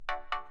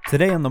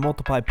Today on the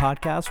Multiply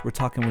Podcast, we're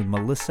talking with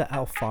Melissa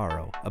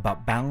Alfaro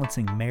about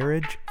balancing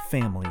marriage,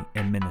 family,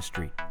 and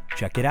ministry.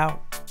 Check it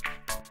out.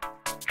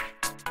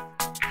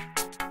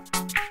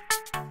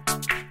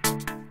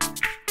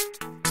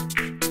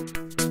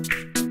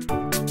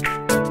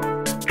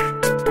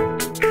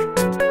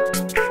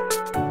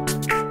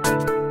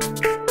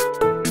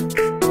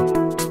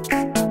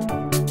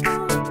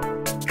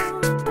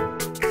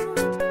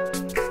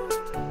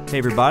 Hey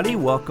everybody,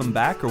 welcome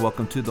back or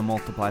welcome to the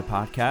Multiply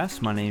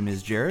Podcast. My name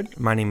is Jared.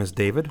 My name is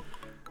David.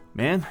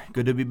 Man,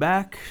 good to be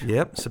back.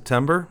 Yep,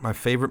 September, my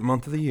favorite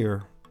month of the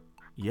year.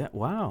 Yeah,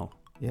 wow.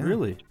 Yeah.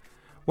 Really?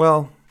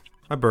 Well,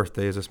 my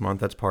birthday is this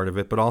month, that's part of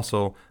it, but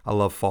also I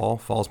love fall.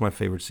 Fall's my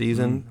favorite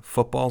season.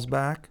 Football's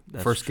back.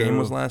 That's First true. game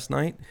was last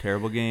night.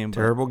 Terrible game.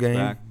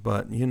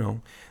 But you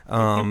know.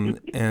 And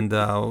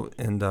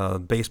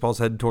baseball's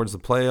headed towards the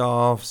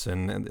playoffs,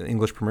 and the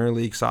English Premier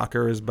League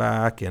soccer is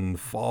back, and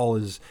fall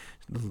is,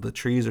 the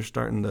trees are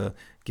starting to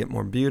get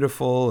more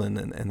beautiful, and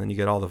then you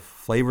get all the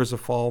flavors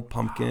of fall,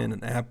 pumpkin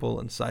and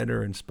apple and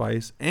cider and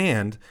spice,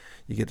 and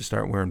you get to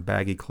start wearing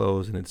baggy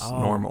clothes, and it's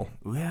normal.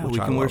 Yeah, we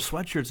can wear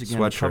sweatshirts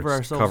again. Cover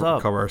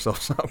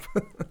ourselves up.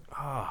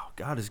 Oh,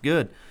 God is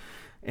good.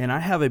 And I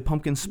have a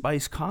pumpkin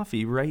spice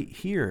coffee right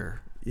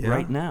here. Yeah.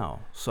 Right now,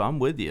 so I'm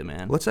with you,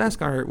 man. Let's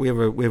ask we have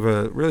a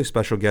really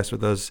special guest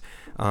with us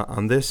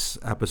on this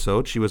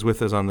episode. She was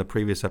with us on the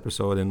previous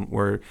episode, and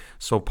we're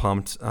so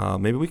pumped.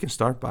 Maybe we can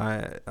start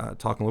by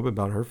talking a little bit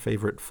about her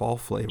favorite fall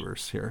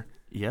flavors here.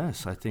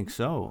 Yes, I think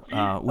so.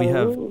 We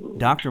have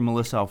Dr.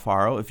 Melissa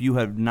Alfaro. If you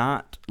have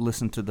not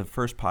listened to the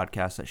first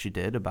podcast that she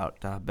did about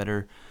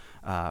better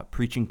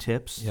preaching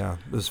tips. Yeah,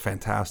 this is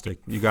fantastic.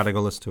 You got to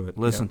go listen to it.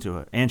 Listen to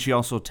it. And she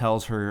also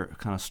tells her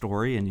kind of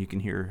story, and you can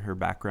hear her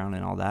background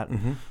and all that.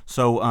 Mm-hmm.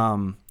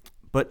 So,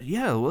 but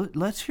yeah,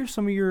 let's hear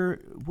some of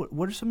your,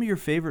 what are some of your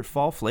favorite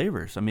fall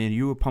flavors? I mean, are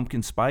you a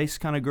pumpkin spice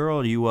kind of girl?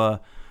 Are you,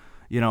 what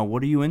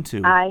are you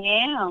into? I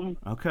am.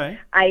 Okay.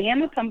 I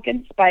am a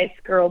pumpkin spice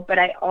girl, but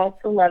I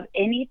also love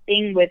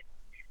anything with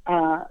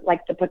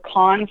like the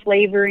pecan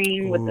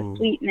flavoring with the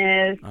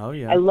sweetness. Oh,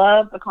 yeah. I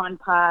love pecan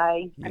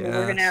pie. Yes. I mean,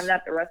 we're going to have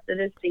that the rest of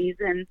this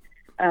season.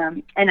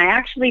 And I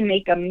actually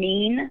make a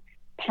mean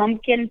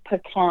pumpkin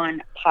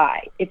pecan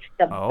pie. It's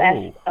the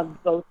best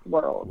of both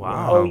worlds.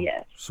 Wow. Oh,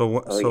 yes.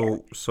 So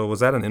was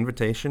that an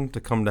invitation to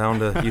come down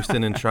to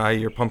Houston and try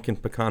your pumpkin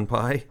pecan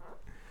pie?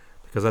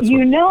 Because that's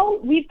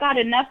we've got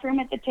enough room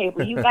at the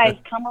table. You guys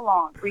come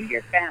along. Bring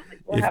your family.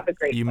 We'll have a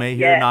great time. You may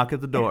hear a knock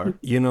at the door.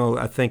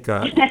 I think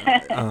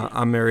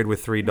I'm married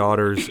with 3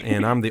 daughters,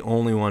 and I'm the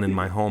only one in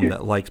my home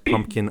that likes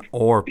pumpkin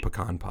or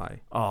pecan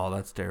pie. Oh,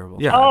 that's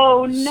terrible. Yeah.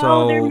 Oh,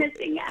 no, they're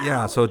missing out.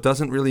 Yeah, so it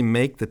doesn't really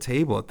make the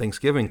table at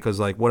Thanksgiving because,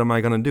 what am I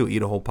going to do,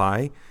 eat a whole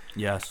pie?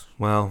 Yes.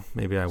 Well,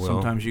 maybe I will.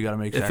 Sometimes you got to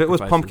make sacrifices. If it was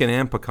pumpkin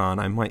and pecan,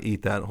 I might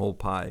eat that whole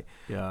pie.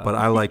 Yeah. But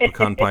I like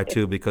pecan pie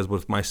too because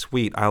with my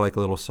sweet, I like a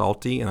little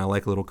salty and I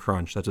like a little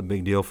crunch. That's a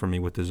big deal for me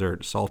with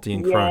dessert, salty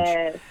and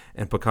crunch.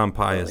 And pecan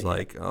pie is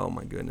oh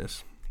my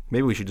goodness.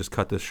 Maybe we should just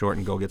cut this short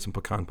and go get some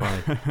pecan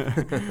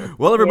pie.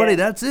 Well, everybody,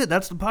 that's it.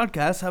 That's the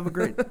podcast. Have a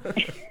great.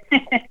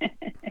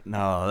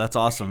 No, that's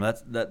awesome.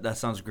 That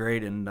sounds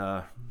great,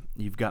 and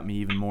you've got me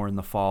even more in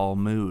the fall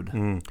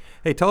mood.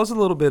 Hey, tell us a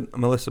little bit,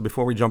 Melissa,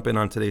 before we jump in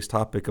on today's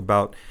topic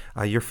about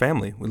your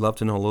family. We'd love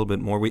to know a little bit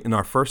more. In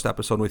our first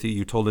episode with you,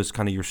 you told us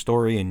kind of your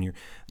story and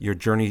your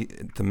journey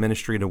to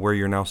ministry to where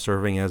you're now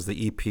serving as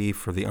the EP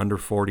for the under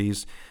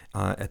 40s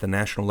at the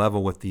national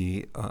level with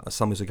the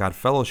Assemblies of God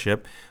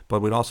Fellowship.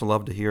 But we'd also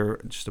love to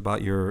hear just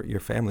about your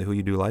family, who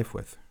you do life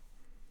with.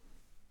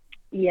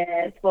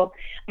 Yes. Well,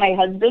 my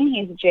husband,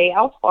 he's Jay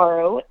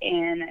Alfaro,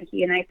 and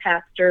he and I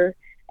pastor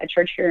a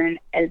church here in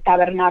El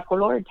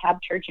Tabernáculo, or Tab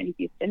Church in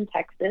Houston,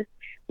 Texas.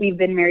 We've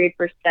been married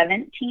for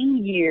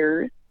 17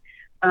 years,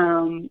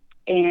 and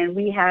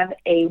we have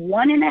a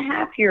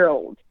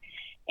 1.5-year-old.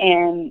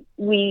 And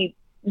we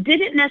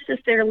didn't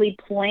necessarily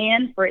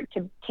plan for it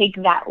to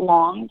take that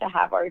long to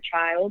have our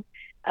child.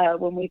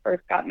 When we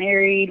first got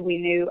married, we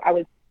knew I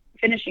was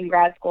finishing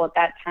grad school at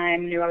that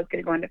time, knew I was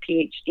going to go into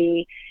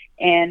PhD,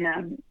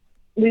 and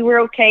we were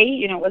okay.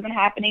 It wasn't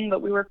happening,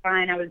 but we were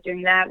fine. I was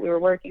doing that. We were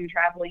working,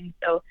 traveling,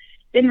 so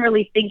didn't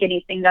really think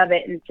anything of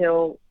it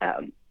until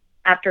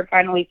after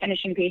finally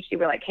finishing PhD.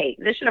 We're like, hey,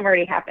 this should have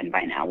already happened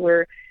by now.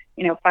 We're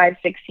 5-6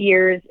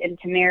 years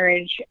into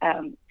marriage.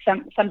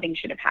 Something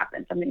should have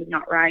happened. Something's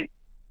not right.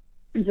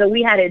 And so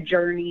we had a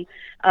journey.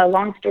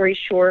 Long story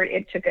short,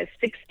 it took us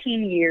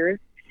 16 years.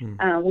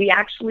 We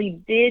actually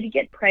did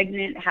get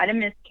pregnant, had a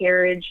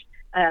miscarriage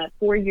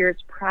 4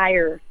 years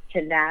prior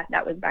to that.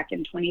 That was back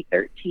in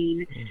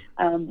 2013.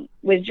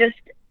 Was just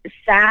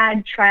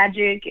sad,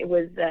 tragic. It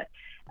was a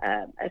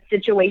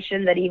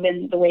situation that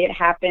even the way it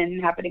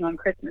happening on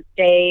Christmas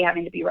Day,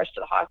 having to be rushed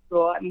to the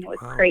hospital, it was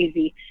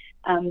crazy.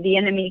 The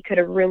enemy could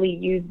have really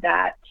used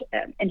that,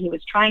 and he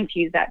was trying to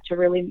use that to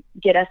really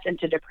get us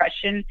into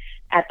depression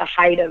at the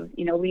height of,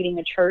 leading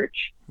a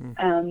church.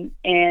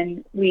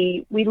 And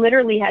we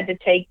literally had to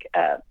take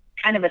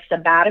kind of a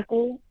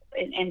sabbatical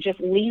and just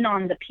lean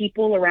on the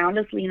people around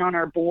us, lean on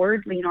our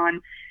board, lean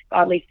on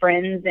godly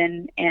friends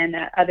and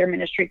other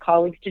ministry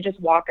colleagues to just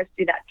walk us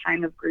through that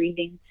time of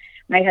grieving.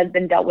 My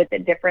husband dealt with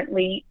it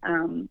differently.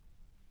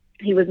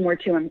 He was more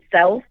to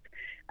himself,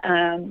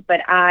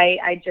 but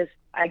I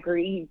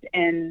grieved,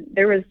 and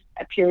there was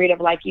a period of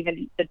like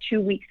even the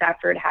 2 weeks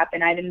after it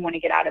happened, I didn't want to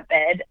get out of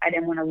bed. I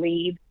didn't want to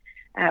leave.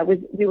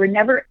 We were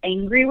never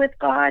angry with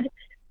God,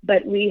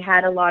 but we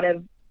had a lot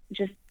of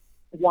just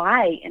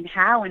why and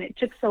how, and it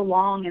took so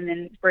long, and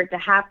then for it to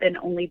happen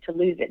only to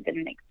lose it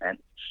didn't make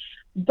sense.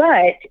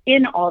 But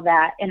in all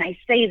that, and I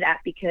say that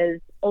because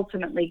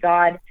ultimately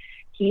God,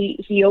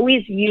 he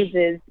always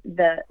uses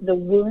the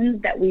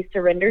wounds that we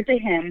surrender to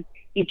him.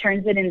 He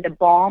turns it into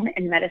balm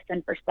and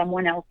medicine for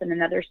someone else in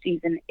another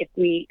season if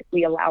we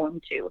allow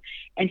him to.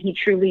 And he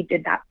truly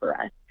did that for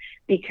us,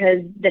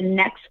 because the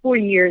next 4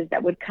 years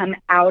that would come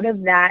out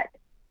of that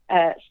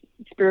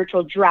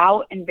spiritual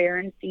drought and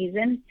barren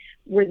season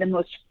were the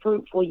most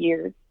fruitful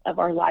years of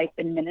our life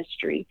in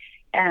ministry.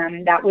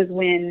 And that was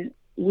when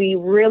we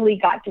really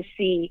got to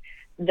see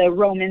the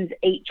Romans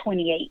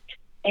 8:28.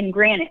 And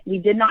granted, we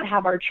did not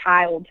have our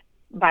child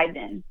by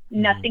then.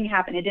 Nothing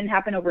happened. It didn't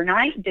happen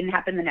overnight. It didn't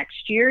happen the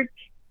next year. It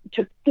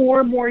took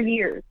 4 more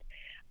years.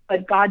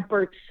 But God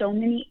birthed so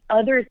many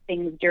other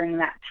things during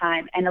that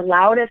time and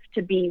allowed us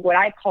to be what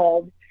I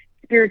called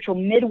spiritual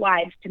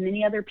midwives to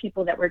many other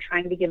people that were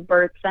trying to give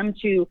birth, some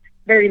to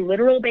very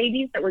literal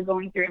babies that were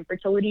going through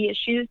infertility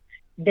issues.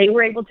 They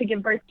were able to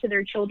give birth to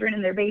their children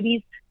and their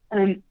babies.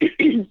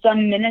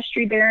 Some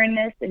ministry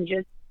barrenness and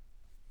just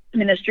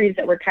ministries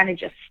that were kind of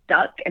just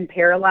stuck and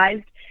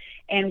paralyzed.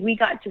 And we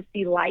got to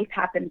see life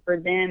happen for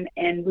them.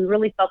 And we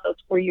really felt those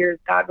 4 years,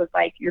 God was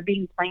like, you're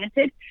being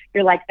planted.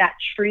 You're like that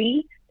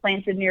tree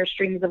planted near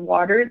streams of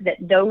water, that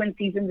though in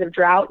seasons of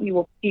drought, you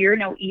will fear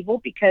no evil,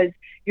 because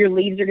your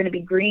leaves are going to be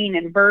green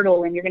and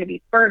fertile, and you're going to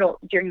be fertile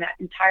during that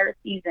entire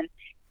season.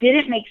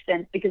 Didn't make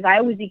sense, because I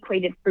always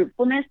equated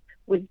fruitfulness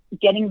with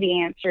getting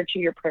the answer to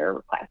your prayer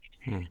request.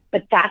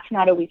 But that's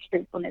not always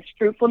fruitfulness.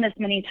 Fruitfulness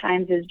many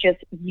times is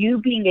just you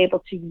being able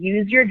to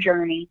use your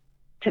journey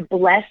to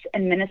bless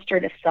and minister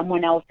to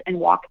someone else and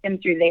walk them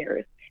through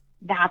theirs.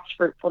 That's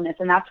fruitfulness.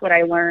 And that's what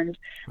I learned.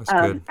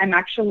 I'm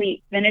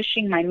actually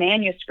finishing my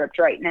manuscript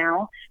right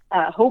now.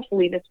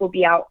 Hopefully this will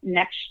be out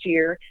next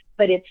year,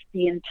 but it's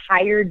the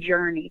entire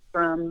journey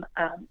from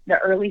the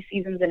early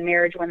seasons in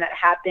marriage when that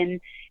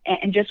happened,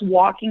 and just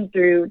walking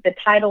through. The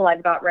title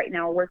I've got right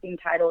now, a working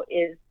title,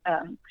 is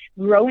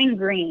Growing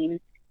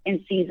Green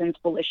in Seasons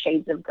Full of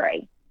Shades of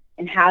Gray.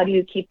 And how do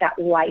you keep that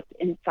life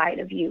inside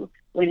of you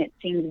when it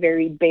seems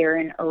very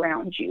barren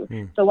around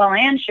you? So while I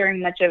am sharing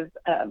much of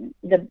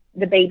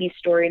the baby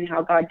story and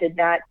how God did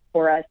that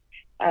for us,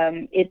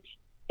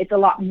 it's a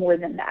lot more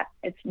than that.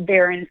 It's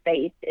barren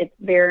faith. It's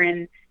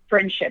barren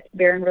friendships,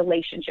 barren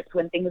relationships,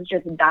 when things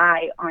just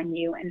die on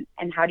you,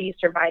 and how do you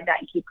survive that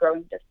and keep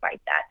growing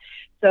despite that?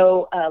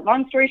 So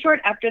long story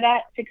short, after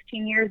that,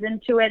 16 years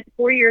into it,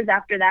 4 years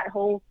after that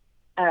whole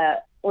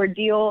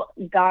ordeal,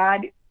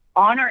 God,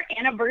 on our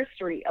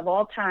anniversary of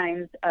all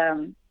times,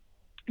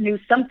 knew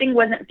something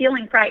wasn't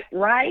feeling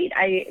right.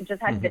 I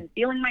just had been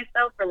feeling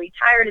myself really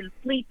tired and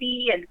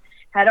sleepy, and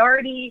had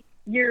already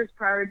years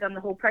prior done the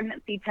whole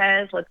pregnancy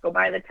test. Let's go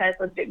buy the test.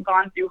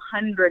 Gone through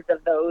hundreds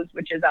of those,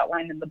 which is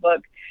outlined in the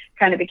book.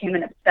 Kind of became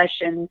an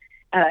obsession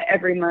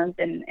every month,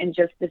 and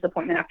just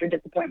disappointment after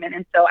disappointment.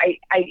 And so I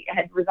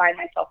had resigned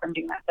myself from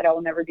doing that, said I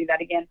will never do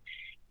that again.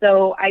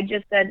 So I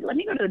just said, let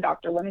me go to the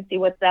doctor. Let me see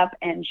what's up.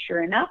 And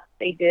sure enough,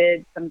 they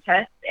did some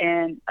tests,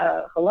 and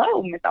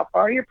hello, Miss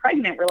Alfaro, you're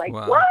pregnant. We're like,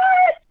 wow.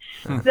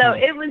 What? So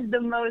it was the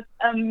most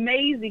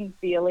amazing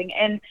feeling.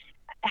 And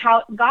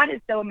how God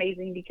is so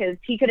amazing, because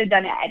he could have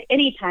done it at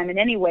any time in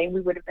any way.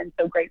 We would have been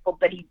so grateful,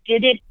 but he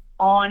did it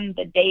on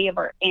the day of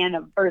our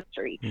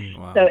anniversary.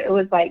 Wow. So it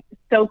was like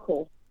so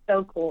cool.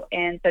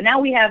 And so now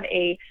we have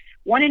a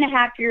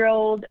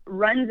 1.5-year-old,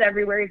 runs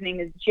everywhere. His name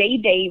is J.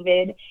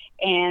 David,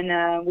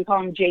 and we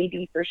call him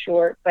JD for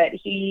short, but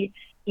he's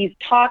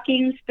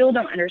talking, still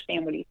don't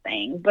understand what he's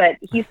saying, but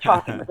he's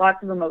talking with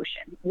lots of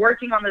emotion,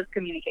 working on those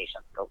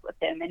communication skills with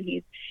him. And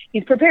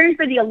he's preparing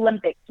for the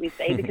Olympics, we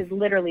say, because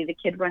literally the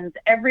kid runs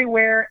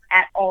everywhere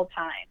at all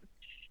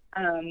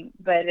times.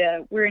 But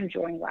we're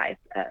enjoying life,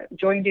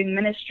 enjoying doing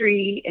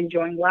ministry,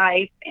 enjoying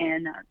life,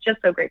 and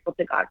just so grateful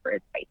to God for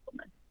his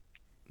faithfulness.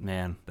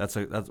 Man, that's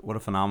what a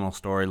phenomenal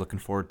story. Looking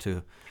forward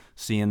to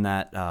seeing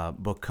that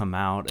book come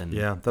out. And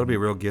yeah, that'll be a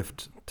real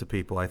gift to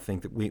people. I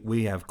think that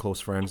we have close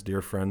friends,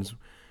 dear friends,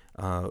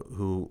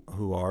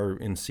 who are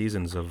in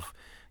seasons of,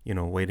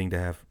 waiting to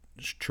have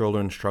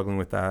children, struggling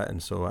with that.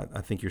 And so I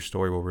think your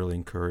story will really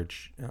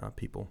encourage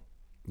people.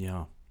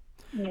 Yeah.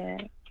 Yeah.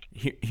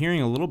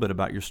 Hearing a little bit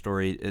about your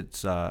story,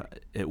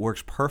 it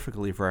works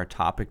perfectly for our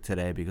topic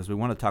today, because we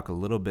want to talk a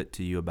little bit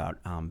to you about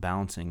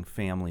balancing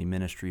family,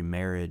 ministry,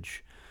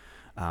 marriage,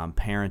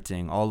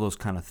 parenting, all those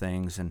kind of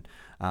things. And,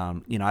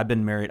 I've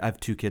been married. I have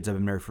 2 kids. I've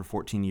been married for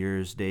 14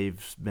 years.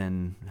 Dave's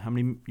been, how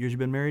many years you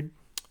been married?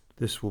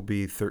 This will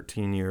be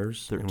 13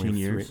 years. 13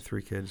 years.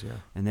 Three kids, yeah.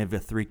 And they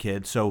have 3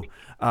 kids. So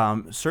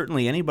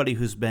certainly anybody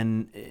who's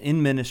been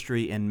in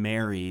ministry and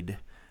married,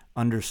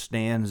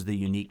 understands the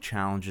unique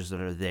challenges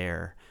that are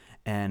there.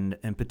 And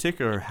in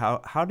particular,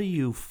 how do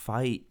you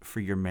fight for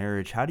your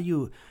marriage? How do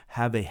you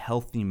have a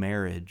healthy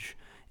marriage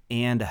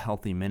and a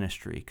healthy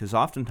ministry? Because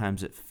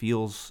oftentimes it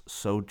feels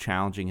so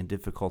challenging and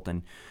difficult,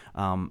 and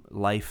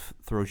life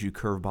throws you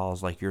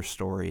curveballs like your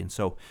story. And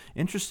so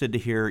interested to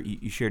hear,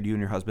 you shared you and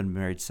your husband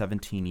married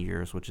 17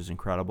 years, which is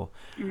incredible.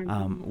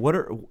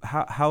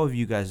 How have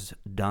you guys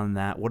done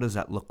that? What does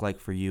that look like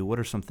for you? What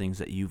are some things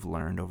that you've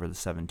learned over the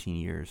 17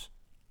 years?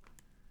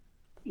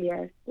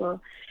 Yes,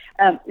 well,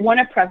 want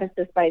to preface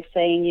this by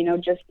saying,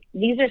 just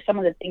these are some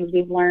of the things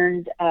we've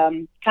learned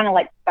kind of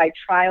like by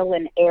trial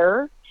and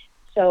error.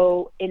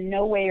 So in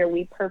no way are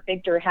we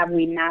perfect or have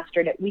we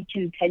mastered it. We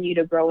continue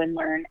to grow and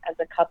learn as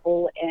a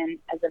couple and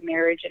as a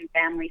marriage and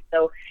family.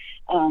 So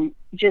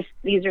just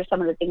these are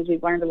some of the things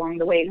we've learned along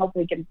the way, and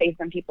hopefully can save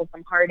some people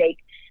some heartache.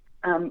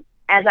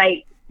 As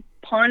I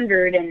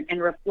pondered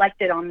and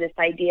reflected on this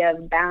idea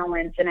of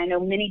balance, and I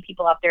know many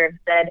people out there have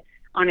said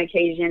on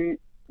occasion,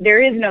 there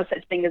is no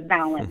such thing as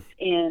balance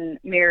in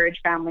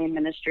marriage, family, and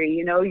ministry.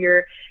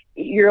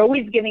 You're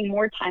always giving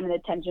more time and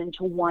attention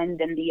to one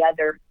than the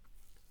other.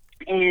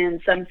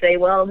 And some say,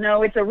 well,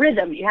 no, it's a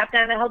rhythm. You have to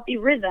have a healthy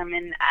rhythm.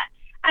 And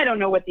I don't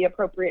know what the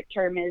appropriate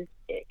term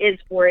is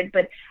for it,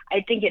 but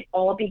I think it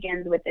all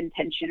begins with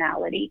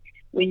intentionality.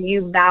 When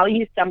you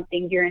value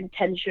something, you're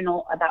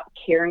intentional about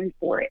caring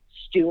for it,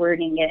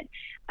 stewarding it.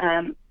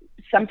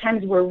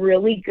 Sometimes we're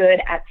really good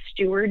at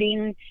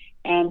stewarding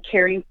and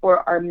caring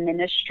for our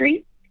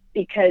ministry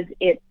because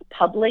it's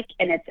public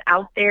and it's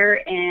out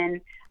there,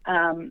 and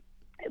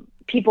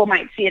people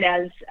might see it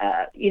as,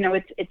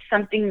 it's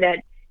something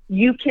that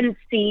you can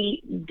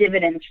see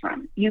dividends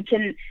from. You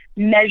can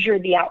measure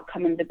the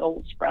outcome and the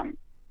goals from.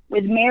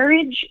 With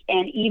marriage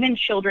and even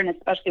children,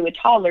 especially with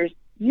toddlers,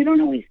 you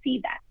don't always see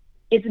that.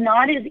 It's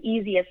not as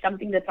easy as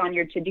something that's on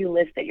your to-do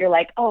list that you're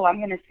like, oh, I'm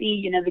going to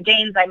see, the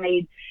gains I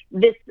made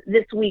this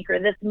week or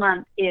this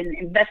month in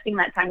investing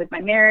that time with my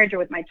marriage or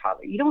with my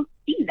toddler. You don't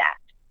see that,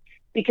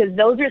 because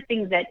those are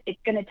things that it's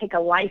going to take a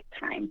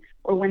lifetime,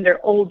 or when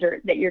they're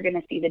older, that you're going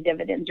to see the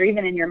dividends, or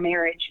even in your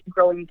marriage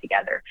growing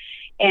together.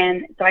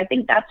 And so I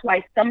think that's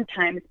why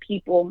sometimes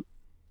people,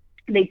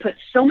 they put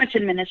so much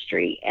in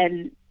ministry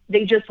and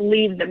they just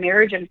leave the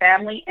marriage and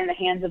family in the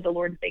hands of the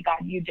Lord and say, God,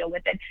 you deal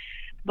with it.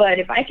 But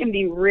if I can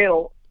be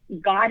real,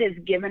 God has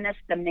given us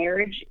the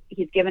marriage.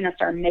 He's given us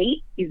our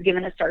mate. He's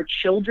given us our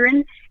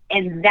children.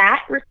 And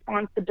that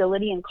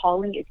responsibility and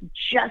calling is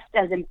just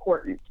as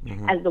important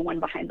as the one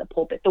behind the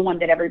pulpit, the one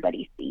that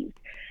everybody sees.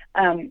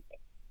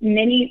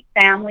 Many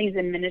families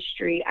in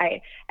ministry,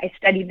 I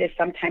studied this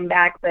some time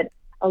back, but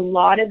a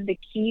lot of the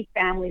key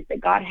families that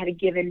God had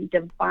given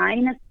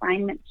divine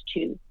assignments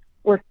to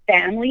were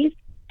families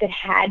that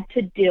had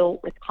to deal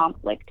with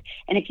conflict.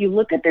 And if you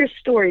look at their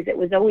stories, it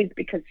was always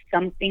because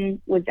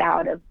something was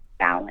out of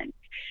balance.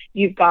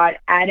 You've got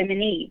Adam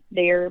and Eve.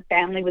 Their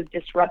family was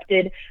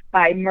disrupted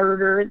by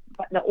murder.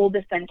 The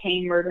oldest son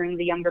Cain murdering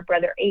the younger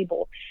brother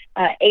Abel.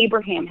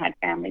 Abraham had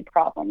family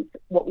problems,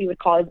 what we would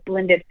call his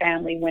blended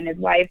family, when his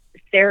wife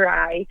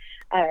Sarai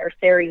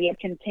had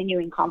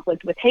continuing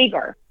conflict with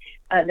Hagar,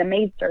 the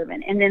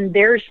maidservant, and then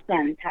their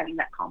sons having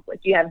that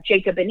conflict. You have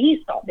Jacob and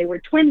Esau. They were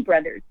twin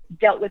brothers,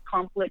 dealt with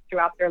conflict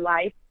throughout their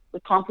life.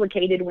 Was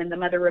complicated when the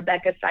mother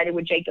Rebecca sided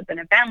with Jacob in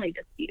a family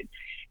dispute.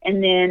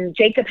 And then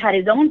Jacob had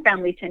his own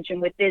family tension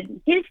with his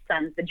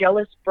sons, the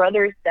jealous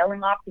brothers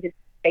selling off his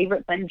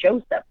favorite son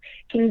Joseph.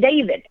 King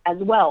David as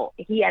well,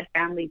 he had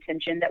family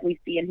tension that we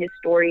see in his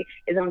story.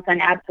 His own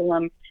son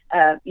Absalom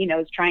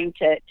is trying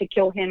to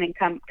kill him and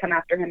come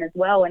after him as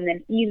well. And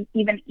then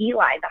even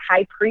Eli, the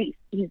high priest,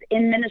 he's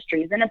in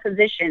ministry, he's in a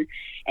position,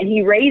 and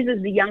he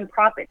raises the young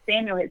prophet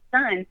Samuel, his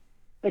son,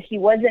 but he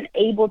wasn't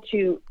able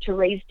to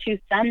raise two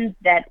sons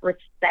that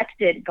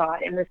respected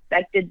God and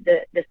respected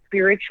the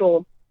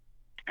spiritual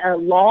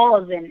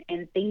laws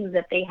and things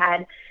that they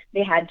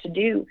had to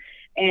do.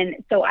 And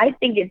so I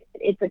think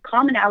it's a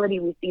commonality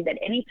we see that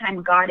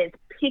anytime God has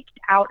picked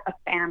out a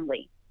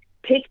family,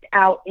 picked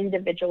out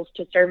individuals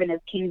to serve in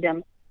his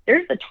kingdom,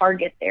 there's a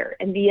target there.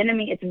 And the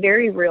enemy, it's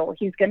very real.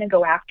 He's going to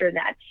go after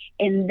that.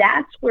 And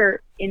that's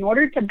where, in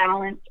order to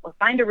balance or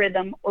find a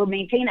rhythm or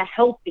maintain a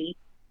healthy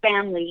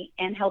family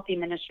and healthy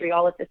ministry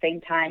all at the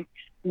same time,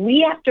 we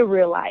have to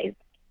realize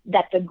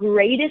that the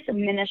greatest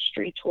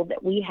ministry tool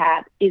that we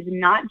have is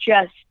not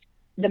just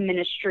the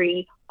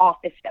ministry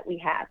office that we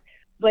have,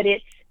 but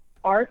it's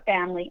our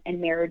family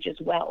and marriage as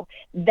well.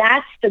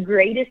 That's the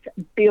greatest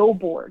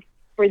billboard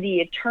for the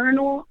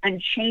eternal,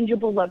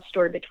 unchangeable love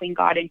story between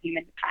God and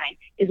humankind,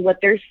 is what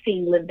they're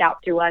seeing lived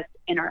out through us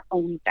in our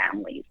own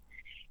families.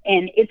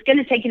 And it's going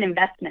to take an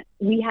investment.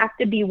 We have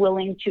to be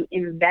willing to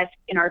invest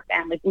in our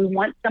family. If we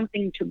want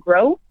something to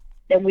grow,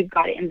 then we've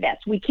got to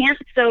invest. We can't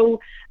sow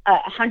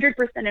 100%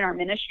 in our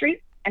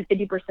ministry and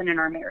 50% in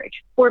our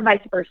marriage, or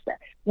vice versa.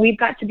 We've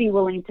got to be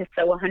willing to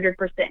sow 100%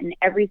 in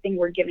everything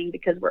we're giving,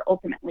 because we're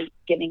ultimately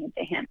giving it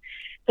to him.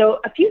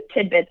 So a few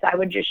tidbits I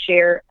would just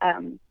share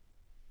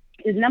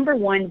is, number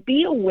one,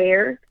 be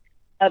aware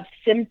of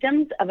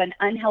symptoms of an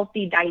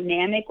unhealthy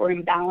dynamic or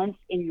imbalance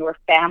in your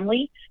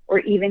family or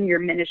even your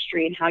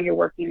ministry and how you're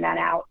working that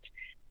out.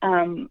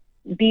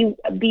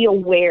 Be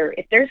aware.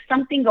 If there's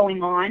something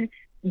going on,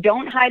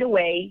 don't hide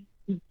away.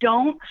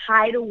 Don't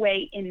hide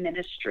away in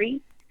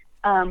ministry.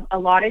 A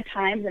lot of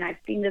times, and I've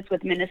seen this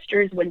with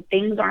ministers, when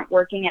things aren't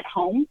working at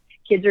home,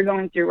 kids are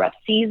going through rough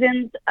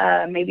seasons,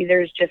 maybe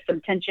there's just some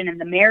tension in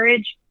the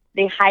marriage,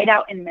 they hide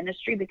out in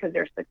ministry because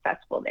they're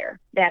successful there.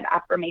 They have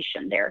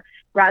affirmation there,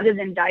 rather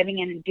than diving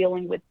in and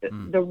dealing with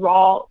the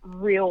raw,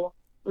 real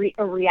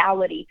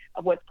reality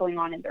of what's going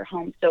on in their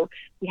home. So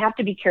we have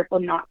to be careful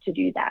not to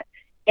do that.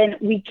 And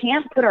we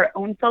can't put our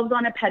own selves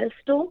on a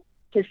pedestal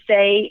to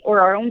say,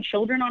 or our own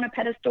children on a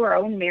pedestal, our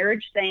own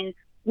marriage, saying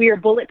we are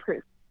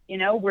bulletproof.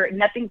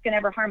 Nothing's going to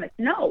ever harm us.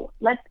 No,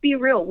 let's be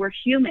real. We're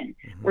human.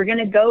 Mm-hmm. We're going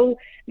to go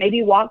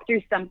maybe walk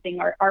through something,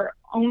 our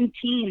own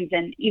teens.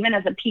 And even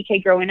as a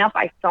PK growing up,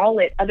 I saw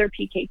it, other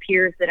PK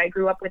peers that I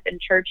grew up with in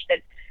church that,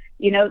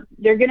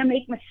 they're going to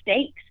make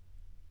mistakes,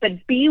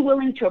 but be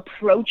willing to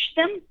approach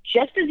them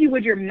just as you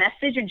would your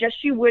message and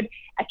just you would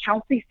a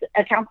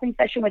counseling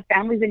session with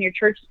families in your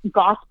church,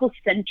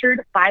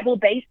 gospel-centered,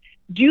 Bible-based.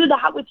 Do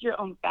that with your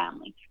own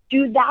family.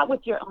 Do that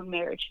with your own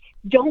marriage.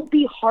 Don't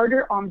be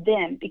harder on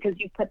them because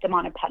you put them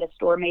on a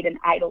pedestal or made an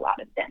idol out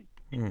of them.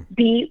 Mm.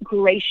 Be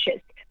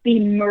gracious. Be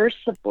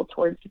merciful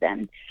towards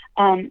them,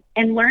 and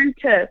learn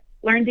to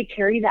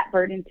carry that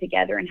burden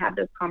together and have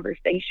those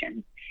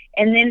conversations.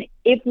 And then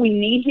if we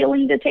need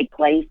healing to take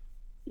place,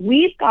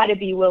 we've got to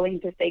be willing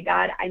to say,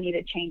 God, I need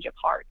a change of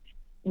heart.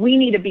 We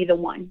need to be the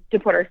one to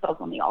put ourselves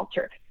on the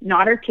altar,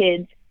 not our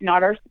kids,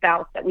 not our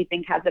spouse that we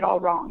think has it all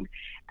wrong.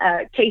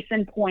 Case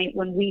in point,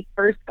 when we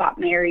first got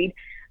married,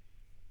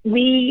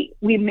 we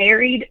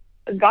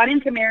got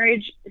into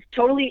marriage,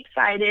 totally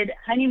excited,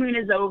 honeymoon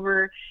is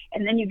over,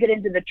 and then you get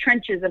into the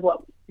trenches of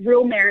what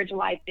real marriage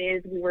life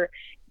is. We were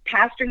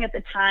pastoring at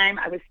the time.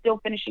 I was still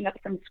finishing up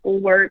some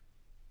schoolwork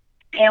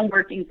and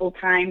working full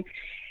time.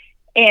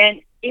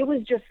 And it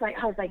was just like,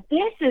 I was like,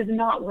 this is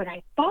not what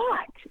I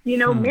thought.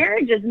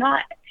 Marriage is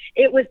not,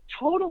 it was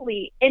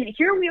totally, and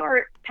here we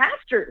are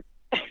pastors.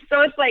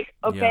 So it's like,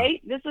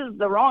 okay, This is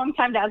the wrong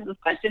time to ask this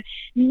question.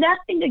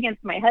 Nothing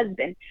against my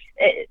husband.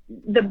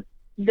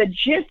 The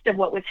gist of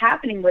what was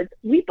happening was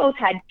we both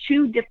had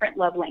two different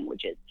love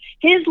languages.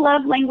 His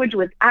love language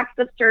was acts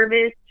of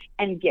service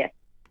and gifts.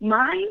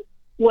 Mine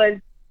was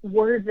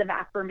words of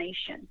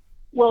affirmation.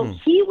 Well,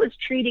 he was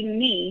treating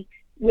me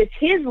with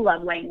his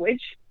love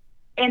language,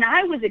 and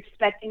I was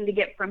expecting to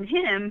get from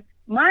him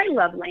my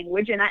love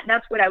language, and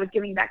that's what I was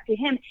giving back to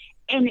him.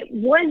 And it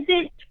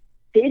wasn't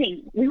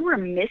fitting. We were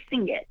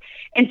missing it.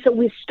 And so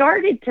we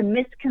started to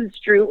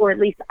misconstrue, or at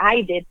least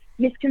I did,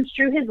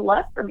 misconstrue his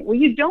love for me. Well,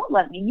 you don't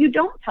love me. You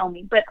don't tell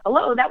me. But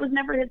hello, that was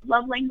never his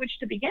love language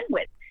to begin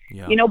with.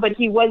 Yeah. But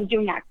he was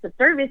doing acts of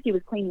service. He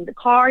was cleaning the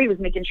car. He was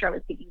making sure I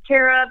was taken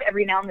care of.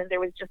 Every now and then there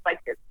was just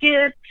like this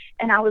gift.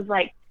 And I was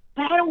like,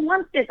 but I don't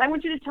want this. I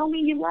want you to tell me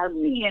you love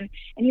me. And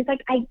he's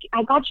like,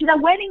 I got you that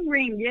wedding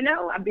ring,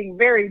 I'm being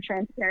very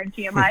transparent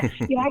to you. I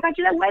got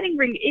you that wedding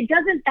ring.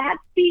 Doesn't that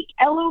speak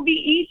LOVE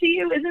to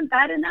you? Isn't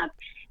that enough?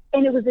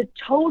 And it was a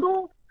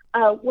total,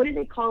 what do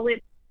they call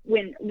it?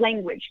 When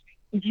language,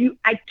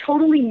 I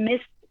totally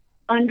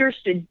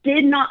misunderstood,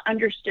 did not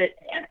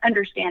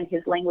understand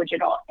his language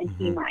at all. And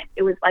he mine.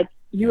 It was like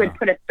you had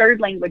put a third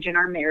language in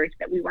our marriage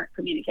that we weren't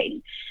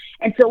communicating.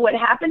 And so what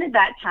happened at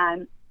that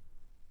time,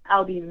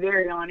 I'll be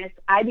very honest,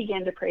 I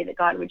began to pray that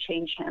God would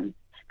change him,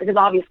 because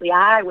obviously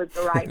I was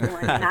the right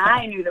one and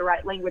I knew the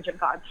right language of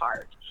God's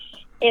heart.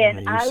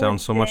 And you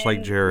sound so much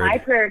like Jared. My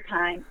prayer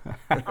time,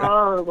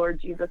 oh Lord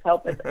Jesus,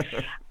 help us.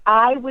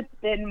 I would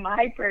spend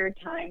my prayer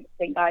time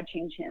saying, God,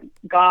 change him.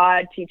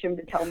 God, teach him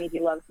to tell me he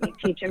loves me.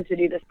 Teach him to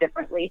do this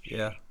differently.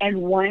 Yeah.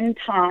 And one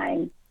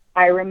time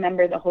I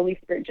remember the Holy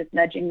Spirit just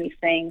nudging me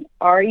saying,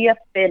 are you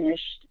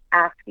finished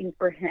asking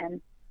for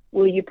him?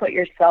 Will you put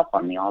yourself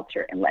on the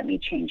altar and let me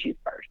change you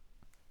first?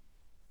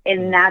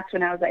 And that's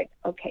when I was like,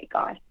 okay,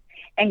 God.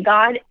 And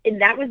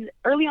that was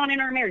early on in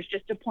our marriage,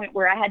 just a point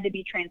where I had to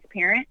be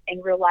transparent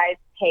and realize,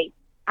 hey,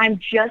 I'm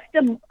just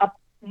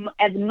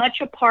as much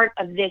a part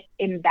of this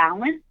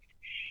imbalance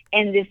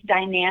and this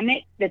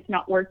dynamic that's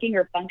not working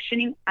or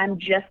functioning. I'm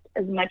just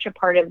as much a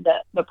part of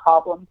the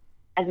problem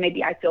as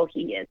maybe I feel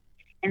he is.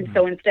 And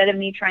so instead of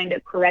me trying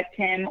to correct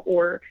him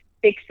or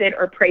fix it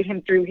or pray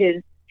him through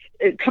his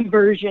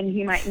conversion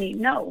he might need,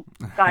 no,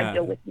 God,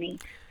 deal with me.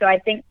 So I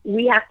think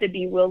we have to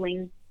be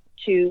willing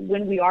to,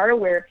 when we are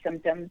aware of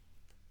symptoms,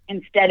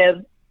 instead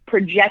of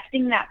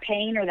projecting that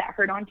pain or that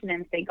hurt onto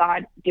them, say,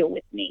 God, deal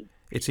with me.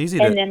 It's easy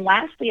to... And then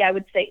lastly, I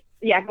would say,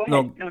 go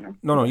ahead.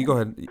 No, you go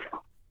ahead.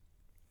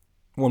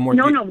 One more.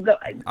 Go.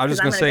 I was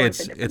just going to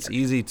say it's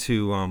easy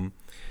to,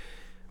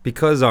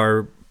 because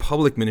our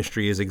public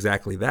ministry is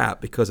exactly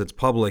that, because it's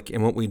public,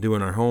 and what we do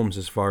in our homes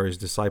as far as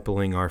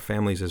discipling our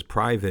families is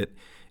private.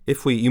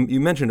 If you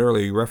mentioned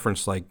earlier, you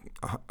referenced like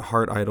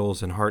heart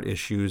idols and heart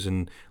issues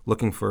and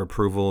looking for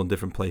approval in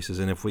different places.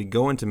 And if we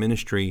go into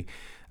ministry,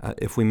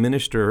 if we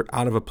minister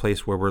out of a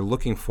place where we're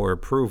looking for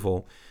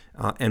approval,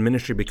 and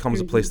ministry becomes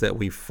a place that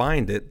we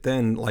find it,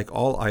 then like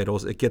all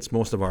idols, it gets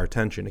most of our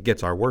attention. It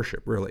gets our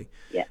worship, really.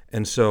 Yeah.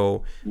 And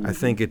so I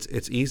think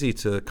it's easy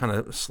to kind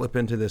of slip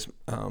into this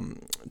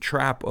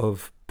trap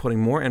of putting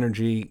more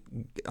energy,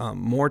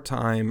 more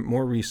time,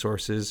 more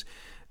resources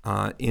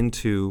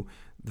into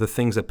the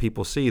things that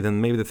people see than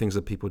maybe the things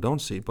that people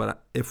don't see.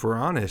 But if we're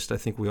honest, I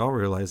think we all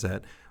realize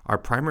that our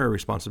primary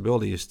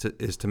responsibility is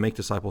to make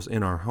disciples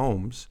in our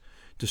homes,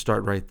 to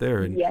start right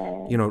there. And,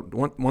 you know,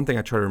 one thing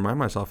I try to remind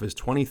myself is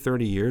 20,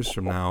 30 years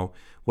from now,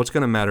 what's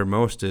going to matter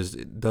most is,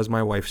 does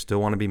my wife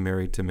still want to be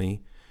married to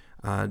me?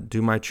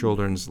 Do my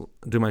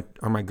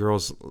are my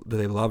girls, do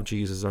they love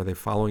Jesus? Are they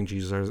following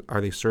Jesus?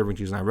 Are they serving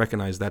Jesus? And I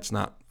recognize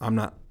I'm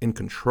not in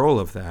control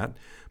of that,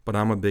 but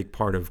I'm a big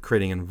part of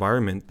creating an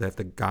environment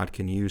that God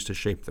can use to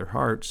shape their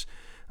hearts.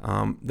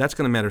 That's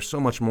going to matter so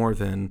much more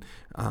than,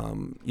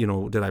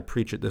 did I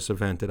preach at this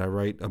event? Did I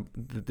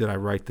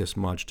write this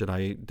much?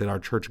 Did our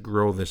church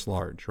grow this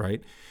large?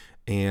 Right.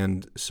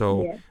 And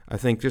so I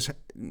think just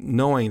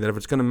knowing that if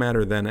it's going to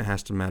matter, then it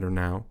has to matter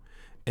now,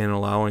 and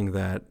allowing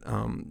that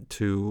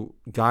to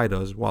guide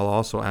us, while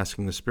also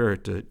asking the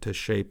Spirit to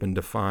shape and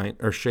define,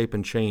 or shape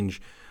and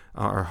change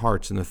our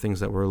hearts and the things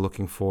that we're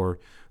looking for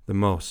the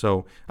most.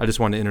 So I just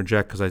want to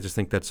interject, because I just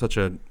think that's such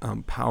a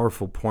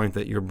powerful point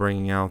that you're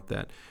bringing out,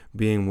 that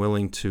being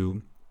willing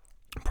to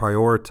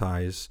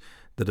prioritize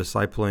the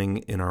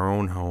discipling in our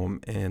own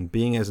home and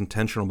being as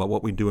intentional about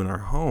what we do in our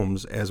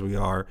homes as we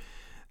are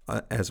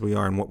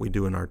in what we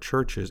do in our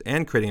churches,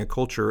 and creating a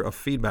culture of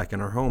feedback in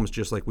our homes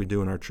just like we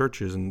do in our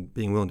churches, and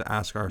being willing to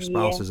ask our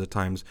spouses at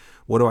times,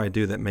 what do I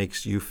do that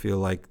makes you feel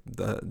like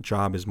the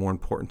job is more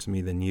important to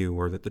me than you,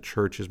 or that the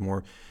church is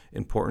more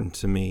important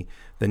to me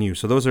than you?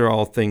 So those are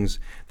all things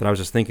that I was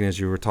just thinking as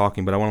you were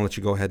talking, but I want to let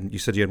you go ahead. You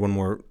said you had one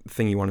more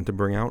thing you wanted to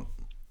bring out.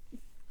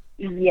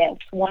 Yes,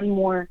 one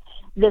more.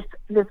 This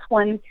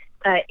one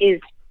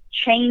is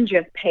change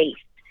of pace.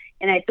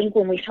 And I think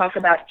when we talk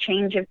about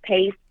change of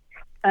pace,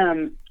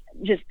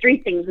 just three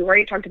things. We've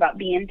already talked about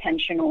being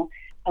intentional.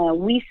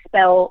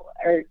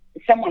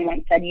 Someone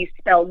once said, you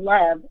spell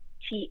love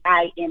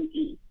Time.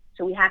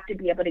 So we have to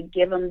be able to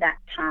give them that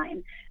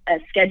time.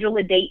 Schedule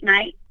a date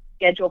night,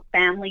 schedule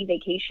family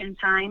vacation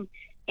time.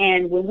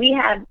 And when we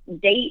have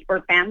date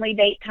or family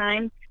date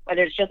time,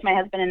 whether it's just my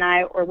husband and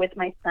I or with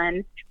my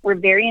son, we're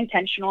very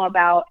intentional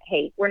about,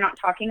 hey, we're not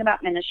talking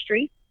about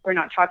ministry. We're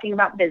not talking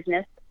about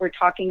business. We're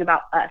talking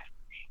about us.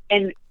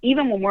 And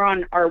even when we're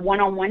on our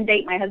one-on-one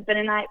date, my husband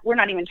and I, we're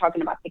not even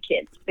talking about the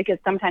kids, because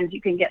sometimes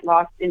you can get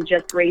lost in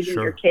just raising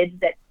your kids,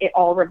 that it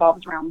all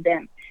revolves around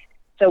them.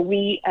 So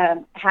we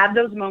have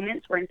those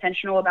moments. We're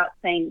intentional about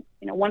saying,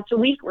 once a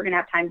week, we're going to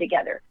have time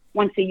together.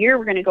 Once a year,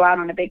 we're going to go out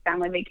on a big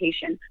family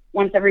vacation.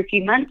 Once every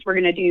few months, we're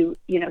going to do,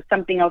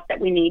 something else that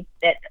we need,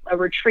 that a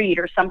retreat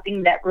or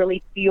something that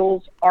really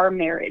fuels our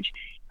marriage.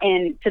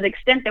 And to the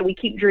extent that we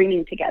keep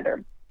dreaming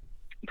together,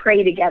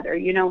 pray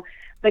together,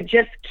 but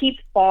just keep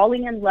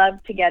falling in love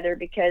together,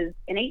 because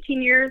in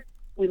 18 years,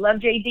 we love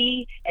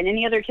JD and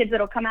any other kids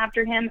that'll come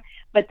after him,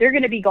 but they're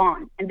going to be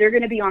gone, and they're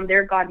going to be on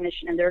their God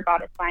mission and their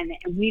God assignment.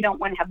 And we don't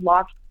want to have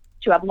lost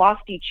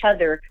each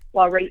other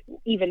while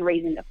even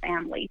raising a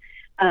family.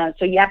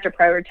 So you have to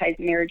prioritize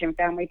marriage and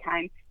family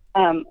time.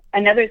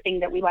 Another thing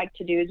that we like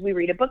to do is we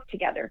read a book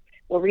together.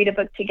 We'll read a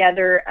book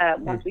together.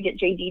 Once we get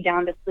JD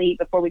down to sleep,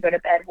 before we go to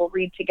bed, we'll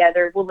read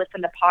together. We'll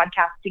listen to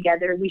podcasts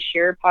together. We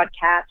share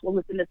podcasts. We'll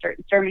listen to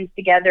certain sermons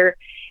together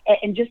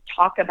and just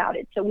talk about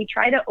it. So we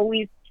try to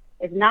always,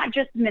 it's not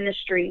just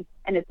ministry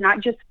and it's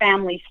not just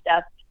family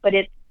stuff, but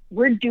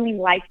we're doing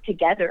life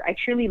together. I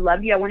truly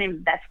love you. I want to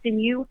invest in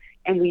you.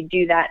 And we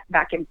do that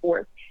back and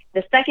forth.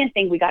 The second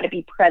thing, we got to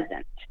be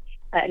present.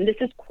 And this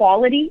is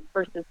quality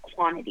versus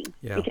quantity,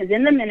 because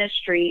in the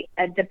ministry,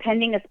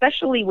 depending,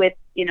 especially with,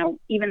 even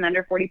the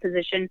under 40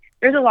 position,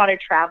 there's a lot of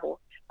travel.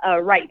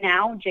 Right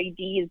now,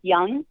 JD is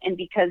young, and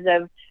because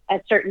of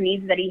certain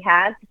needs that he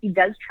has, he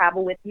does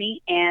travel with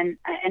me, and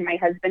my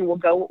husband will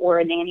go, or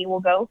a nanny will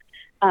go.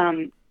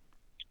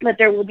 But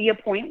there will be a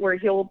point where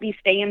he'll be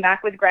staying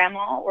back with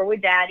grandma or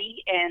with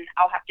daddy, and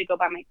I'll have to go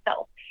by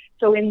myself.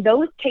 So in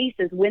those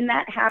cases, when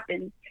that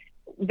happens,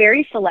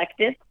 very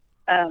selective.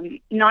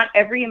 Not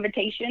every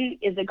invitation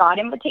is a God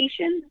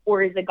invitation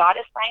or is a God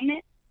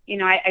assignment.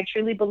 I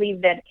truly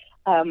believe that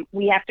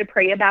we have to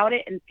pray about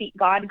it and seek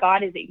God.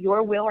 God, is it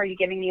your will? Are you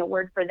giving me a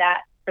word for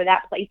that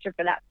place or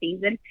for that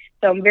season?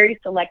 So I'm very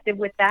selective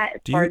with that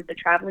as far as the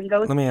traveling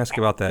goes. Let me ask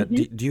you about that.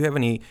 Mm-hmm. Do you have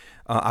any,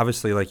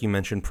 obviously, like you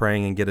mentioned,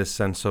 praying and get a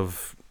sense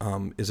of,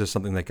 is this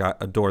something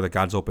a door that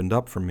God's opened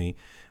up for me?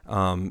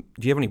 Do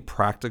you have any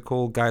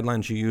practical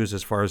guidelines you use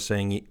as far as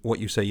saying what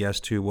you say yes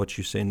to, what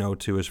you say no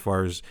to, as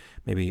far as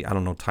maybe,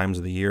 times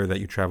of the year that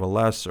you travel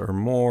less or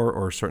more,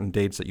 or certain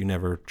dates that you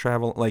never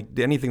travel? Like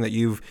anything that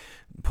you've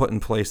put in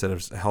place that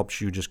has helped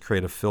you just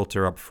create a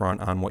filter up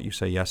front on what you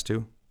say yes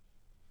to?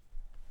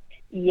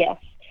 Yes.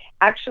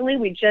 Actually,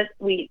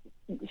 we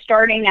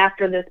starting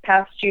after this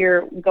past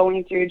year,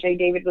 going through, J.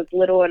 David was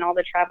little and all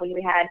the traveling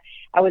we had,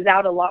 I was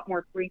out a lot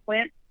more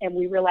frequent, and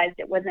we realized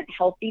it wasn't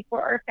healthy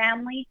for our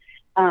family.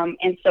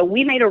 And so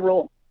we made a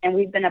rule. and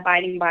we've been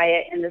abiding by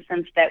it in the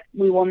sense that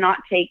we will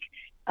not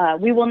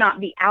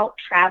be out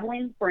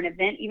traveling for an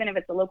event, even if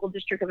it's a local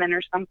district event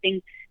or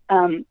something,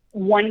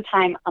 one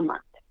time a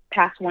month,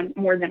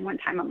 more than one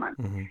time a month.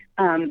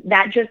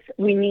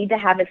 We need to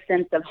have a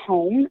sense of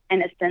home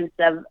and a sense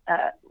of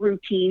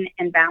routine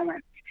and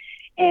balance.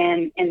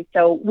 And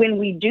so when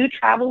we do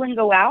travel and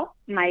go out,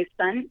 my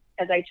son,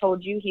 as I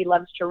told you, he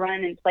loves to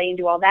run and play and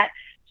do all that.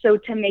 So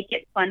to make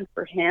it fun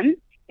for him,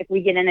 if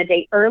we get in a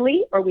day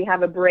early or we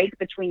have a break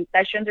between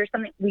sessions or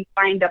something, we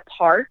find a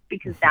park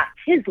because that's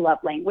his love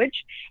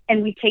language,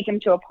 and we take him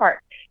to a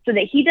park so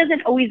that he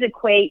doesn't always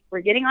equate, we're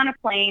getting on a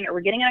plane or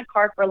we're getting in a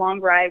car for a long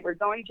ride, we're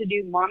going to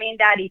do mommy and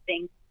daddy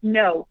things.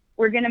 No,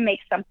 we're going to make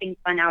something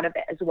fun out of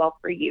it as well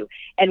for you.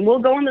 And we'll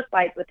go on the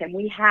slides with him.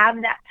 We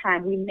have that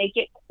time. We make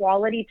it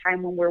quality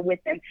time when we're with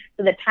him.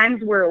 So the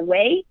times we're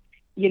away,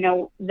 you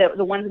know,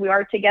 the ones we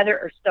are together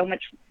are so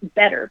much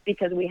better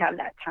because we have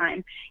that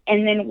time.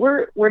 And then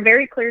we're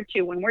very clear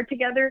too. When we're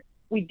together,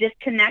 we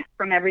disconnect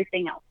from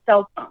everything else.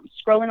 Cell phones,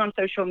 scrolling on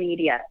social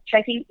media,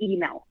 checking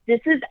email.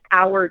 This is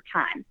our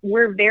time.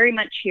 We're very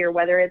much here,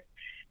 whether it's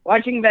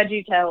watching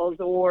VeggieTales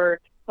or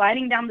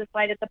sliding down the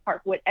slide at the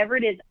park, whatever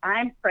it is,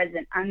 I'm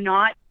present. I'm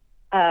not,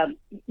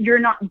 you're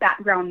not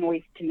background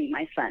noise to me,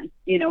 my son.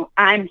 You know,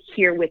 I'm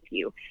here with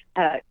you.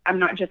 I'm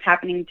not just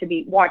happening to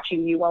be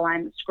watching you while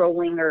I'm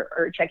scrolling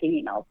or checking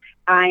emails.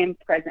 I am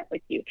present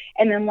with you.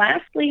 And then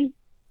lastly,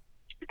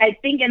 I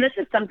think, and this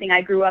is something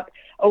I grew up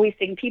always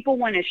saying, people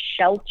want to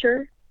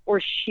shelter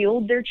or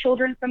shield their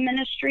children from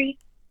ministry,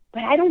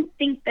 but I don't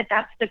think that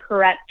that's the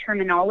correct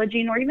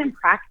terminology nor even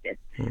practice.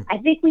 I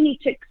think we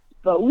need to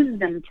expose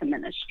them to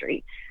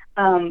ministry.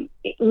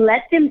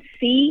 Let them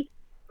see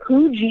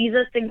who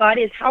Jesus and God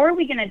is. How are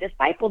we going to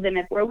disciple them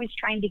if we're always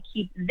trying to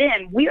keep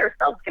them? We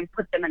ourselves can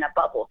put them in a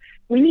bubble.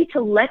 We need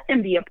to let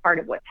them be a part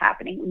of what's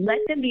happening. Let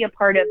them be a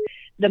part of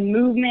the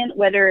movement,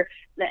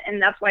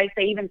 and that's why I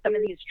say even some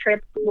of these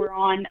trips we're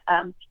on,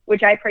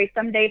 which I pray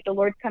someday if the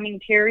Lord's coming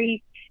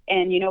tarry,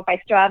 and, you know, if I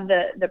still have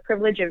the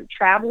privilege of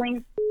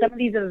traveling, some of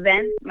these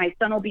events, my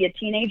son will be a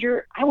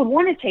teenager. I would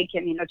want to take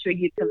him, you know, to a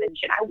youth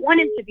convention. I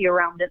want him to be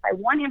around this. I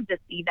want him to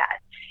see that.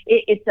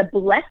 It's a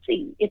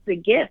blessing. It's a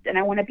gift. And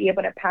I want to be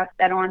able to pass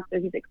that on so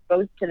he's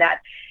exposed to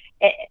that.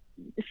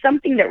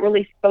 Something that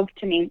really spoke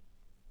to me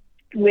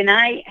when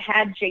I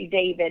had J.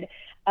 David,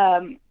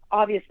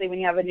 obviously when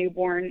you have a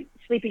newborn,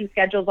 sleeping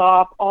schedules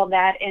off, all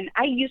that. And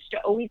I used to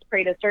always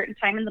pray at a certain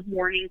time in the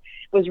morning.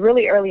 It was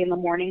really early in the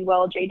morning.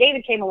 Well, J.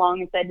 David came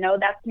along and said, no,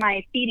 that's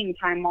my feeding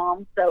time,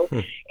 Mom. So,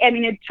 I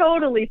mean, it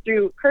totally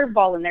threw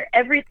curveball in there.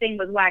 Everything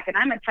was whack. And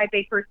I'm a type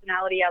A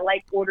personality. I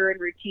like order and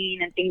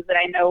routine and things that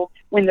I know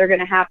when they're going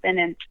to happen.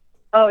 And,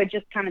 it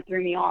just kind of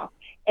threw me off.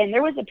 And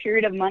there was a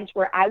period of months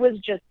where I was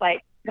just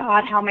like,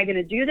 God, how am I going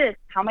to do this?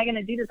 How am I going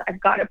to do this?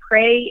 I've got to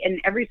pray. And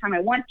every time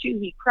I want to,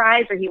 he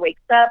cries or he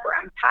wakes up or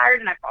I'm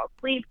tired and I fall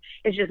asleep.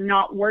 It's just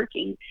not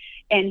working.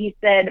 And he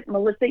said,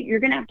 Melissa, you're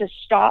going to have to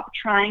stop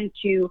trying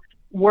to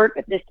work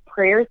at this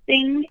prayer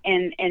thing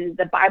and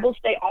the Bible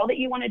study, all that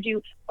you want to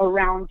do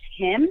around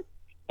him.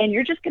 And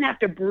you're just going to have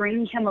to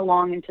bring him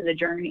along into the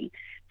journey.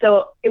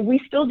 So if we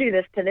still do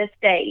this to this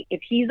day.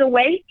 If he's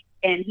awake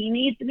and he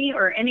needs me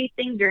or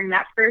anything during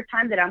that prayer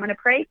time that I'm going to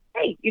pray,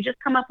 hey, you just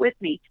come up with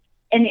me.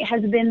 And it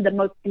has been the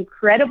most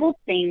incredible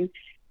thing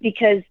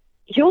because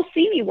he'll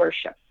see me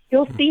worship.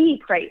 He'll see me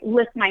pray,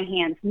 lift my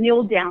hands,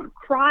 kneel down,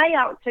 cry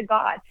out to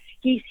God.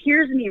 He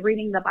hears me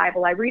reading the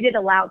Bible. I read it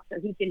aloud so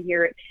he can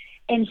hear it.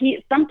 And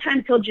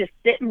sometimes he'll just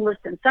sit and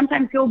listen.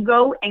 Sometimes he'll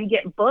go and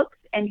get books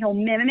and he'll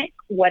mimic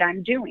what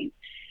I'm doing.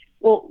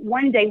 Well,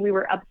 one day we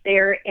were up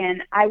there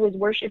and I was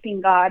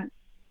worshiping God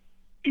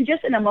and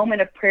just in a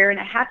moment of prayer, and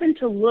I happened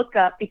to look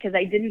up because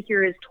I didn't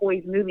hear his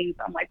toys moving.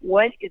 So I'm like,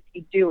 what is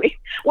he doing?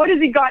 What has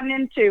he gotten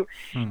into?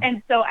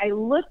 And so I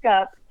look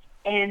up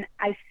and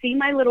I see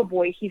my little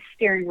boy. He's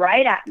staring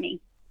right at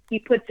me. He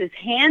puts his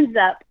hands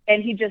up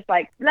and he just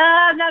like,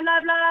 blah, blah,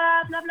 blah,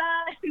 blah, blah,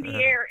 blah, in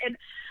the air. And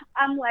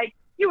I'm like,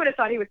 you would have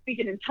thought he was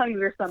speaking in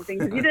tongues or something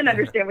because you didn't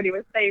understand what he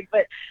was saying.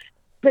 But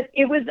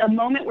it was a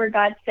moment where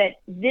God said,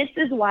 this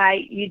is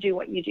why you do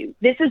what you do.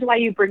 This is why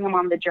you bring them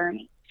on the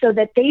journey so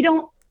that they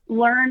don't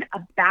learn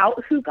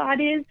about who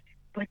God is,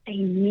 but they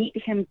meet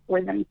him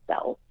for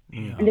themselves.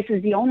 Yeah. And this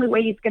is the only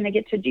way he's going to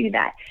get to do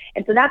that.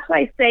 And so that's why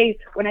I say,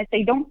 when I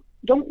say don't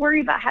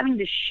worry about having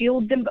to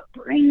shield them, but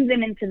bring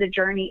them into the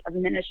journey of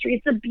ministry.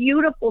 It's a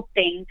beautiful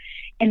thing.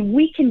 And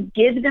we can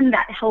give them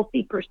that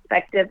healthy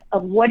perspective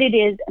of what it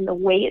is and the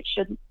way it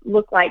should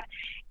look like.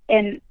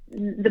 And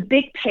the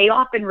big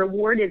payoff and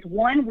reward is,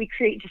 one, we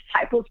create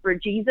disciples for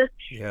Jesus,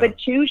 but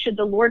two, should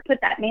the Lord put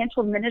that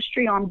mantle of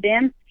ministry on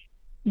them,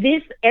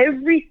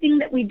 everything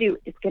that we do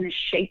is going to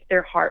shape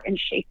their heart and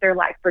shape their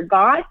life for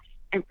God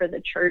and for the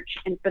church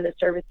and for the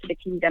service to the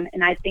kingdom.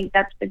 And I think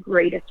that's the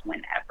greatest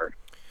win ever.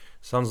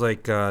 Sounds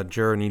like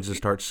Jared needs to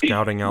start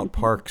scouting out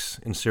parks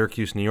in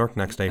Syracuse, New York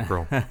next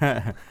April.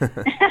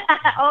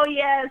 Oh,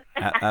 yes.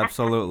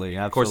 Absolutely.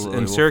 Of course,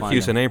 in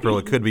Syracuse in April,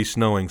 it could be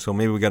snowing, so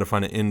maybe we got to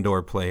find an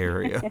indoor play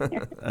area.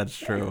 That's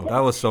true. That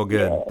was so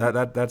good.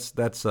 Yeah.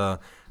 That's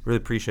really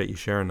appreciate you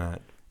sharing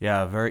that.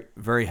 Yeah, very,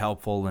 very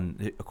helpful.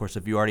 And of course,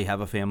 if you already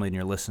have a family and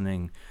you're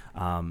listening,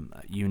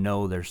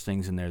 there's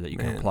things in there that you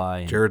can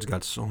apply. Jared's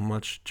got so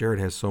much. Jared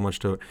has so much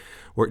to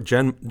it.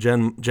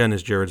 Jen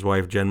is Jared's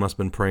wife. Jen must have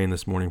been praying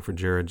this morning for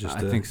Jared just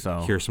to think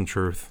so. Hear some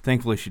truth.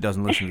 Thankfully, she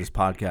doesn't listen to this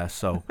podcast,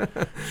 so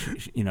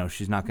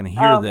she's not going to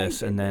hear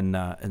this and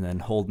then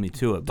hold me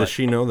to it. Does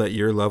she know that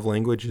your love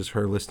language is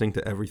her listening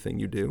to everything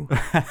you do?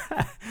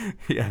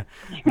 Yeah,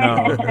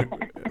 no,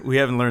 we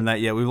haven't learned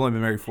that yet. We've only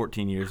been married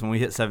 14 years. When we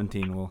hit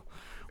 17, we'll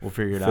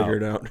figure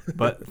it out.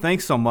 But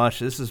thanks so much.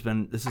 This has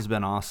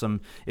been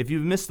awesome. If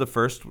you've missed the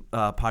first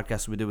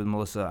podcast we did with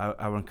Melissa,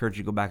 I would encourage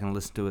you to go back and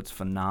listen to it. It's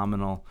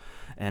phenomenal.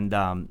 And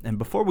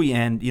before we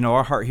end,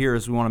 our heart here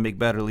is we want to make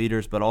better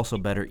leaders, but also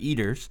better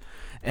eaters.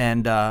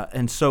 And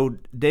so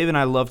Dave and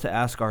I love to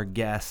ask our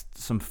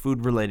guests some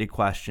food-related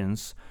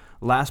questions.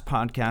 Last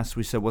podcast,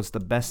 we said, what's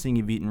the best thing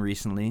you've eaten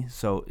recently?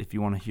 So if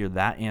you want to hear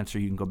that answer,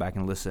 you can go back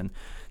and listen.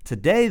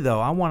 Today, though,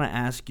 I want to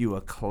ask you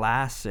a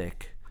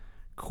classic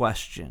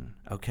question,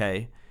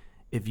 okay?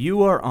 If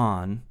you are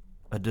on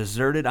a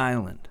deserted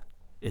island,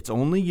 it's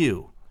only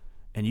you,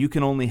 and you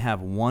can only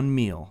have one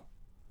meal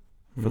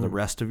for the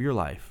rest of your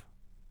life,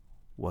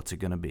 what's it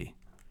going to be?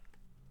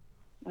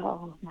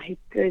 Oh, my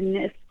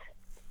goodness.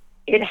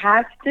 It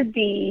has to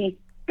be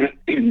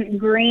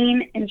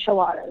green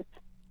enchiladas.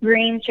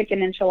 Green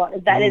chicken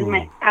enchiladas. That is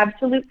my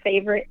absolute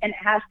favorite, and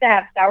it has to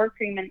have sour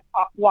cream and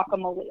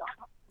guacamole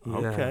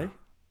on it. Yeah.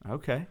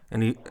 Okay.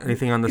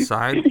 Anything on the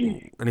side?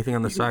 Anything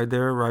on the side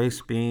there?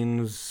 Rice,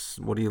 beans?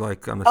 What do you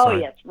like on the side? Oh,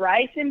 yes.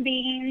 Rice and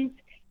beans.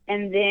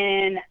 And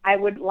then I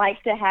would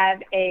like to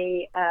have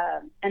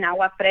an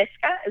agua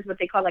fresca, is what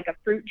they call like a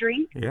fruit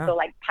drink. Yeah. So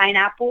like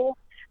pineapple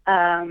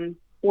or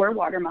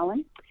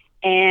watermelon.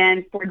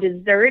 And for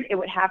dessert, it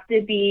would have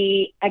to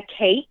be a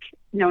cake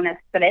known as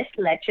tres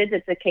leches.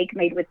 It's a cake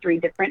made with 3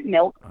 different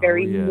milks,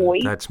 very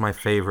moist. That's my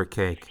favorite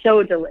cake.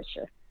 So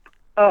delicious.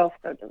 Oh,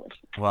 so delicious.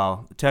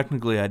 Well,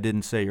 technically, I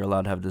didn't say you're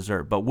allowed to have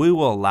dessert, but we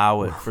will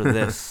allow it for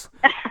this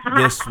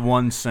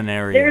one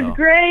scenario. They're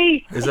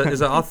great. Is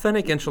an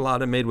authentic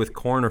enchilada made with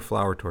corn or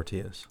flour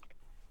tortillas?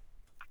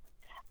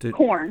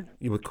 Corn.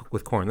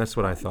 With corn. That's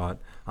what I thought.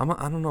 I'm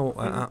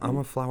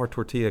a flour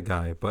tortilla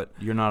guy, but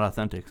you're not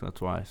authentic. That's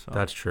why. So.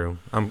 That's true.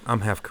 I'm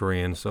half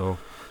Korean, so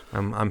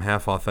I'm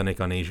half authentic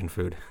on Asian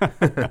food.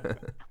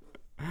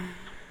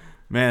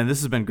 Man, this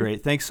has been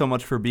great. Thanks so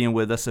much for being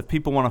with us. If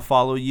people want to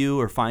follow you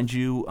or find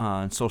you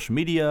on social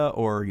media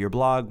or your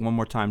blog, one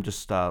more time,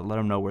 just let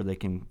them know where they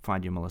can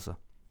find you, Melissa.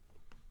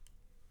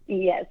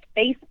 Yes,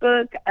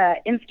 Facebook,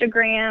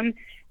 Instagram,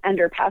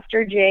 under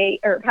Pastor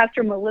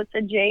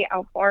Melissa J.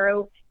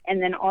 Alfaro,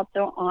 and then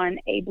also on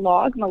a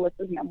blog,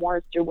 Melissa's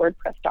Memoirs, through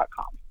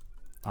WordPress.com.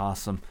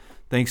 Awesome.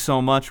 Thanks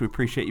so much. We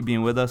appreciate you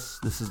being with us.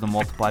 This is the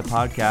Multiply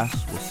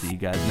Podcast. We'll see you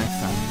guys next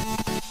time.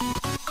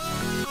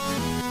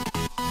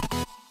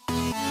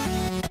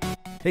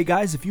 Hey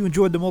guys, if you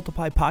enjoyed the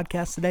Multiply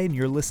Podcast today and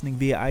you're listening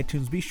via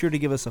iTunes, be sure to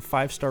give us a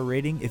 5-star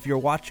rating. If you're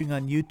watching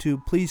on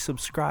YouTube, please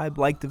subscribe,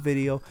 like the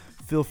video.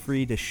 Feel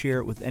free to share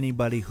it with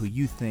anybody who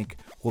you think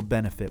will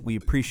benefit. We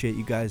appreciate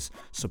you guys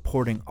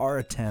supporting our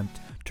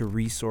attempt to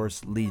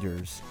resource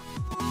leaders.